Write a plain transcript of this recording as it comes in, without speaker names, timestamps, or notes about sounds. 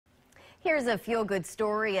Here's a feel-good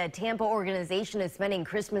story. A Tampa organization is spending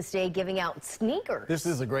Christmas Day giving out sneakers. This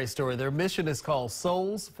is a great story. Their mission is called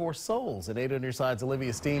Souls for Souls. At 8 on your side's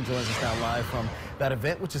Olivia Steen joins us now live from that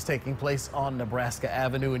event, which is taking place on Nebraska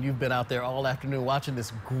Avenue. And you've been out there all afternoon watching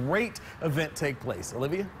this great event take place.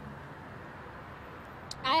 Olivia?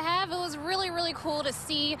 I have. It was really cool to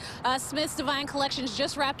see Smith's Divine Collections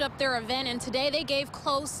just wrapped up their event, and today they gave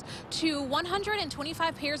close to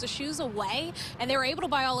 125 pairs of shoes away, and they were able to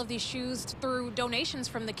buy all of these shoes through donations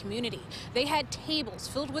from the community. They had tables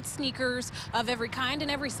filled with sneakers of every kind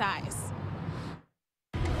and every size.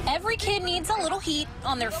 Every kid needs a little heat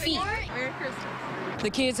on their feet. Merry Christmas.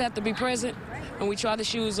 The kids have to be present, and we try the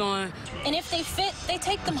shoes on. And if they fit, they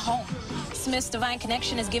take them home. Smith's Divine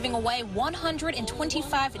Connection is giving away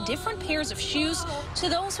 125 different pairs of shoes to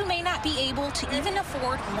those who may not be able to even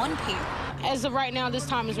afford one pair. As of right now, this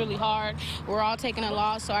time is really hard. We're all taking a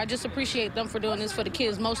loss, so I just appreciate them for doing this for the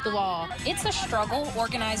kids most of all. It's a struggle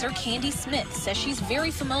organizer Candy Smith says she's very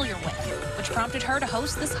familiar with, which prompted her to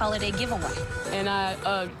host this holiday giveaway. And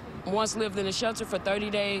I once lived in a shelter for 30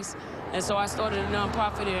 days, and so I started a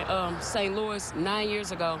nonprofit in St. Louis 9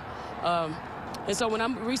 years ago. And so when I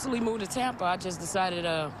recently moved to Tampa, I just decided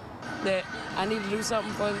that I need to do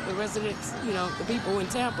something for the residents, you know, the people in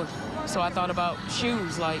Tampa. So I thought about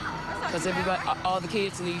shoes, like, because all the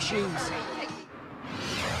kids need shoes.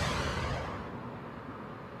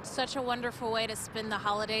 Such a wonderful way to spend the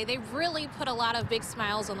holiday. They really put a lot of big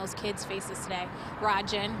smiles on those kids' faces today.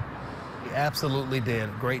 Rajan. You absolutely did.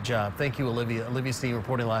 Great job. Thank you, Olivia. Olivia Steen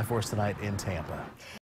reporting live for us tonight in Tampa.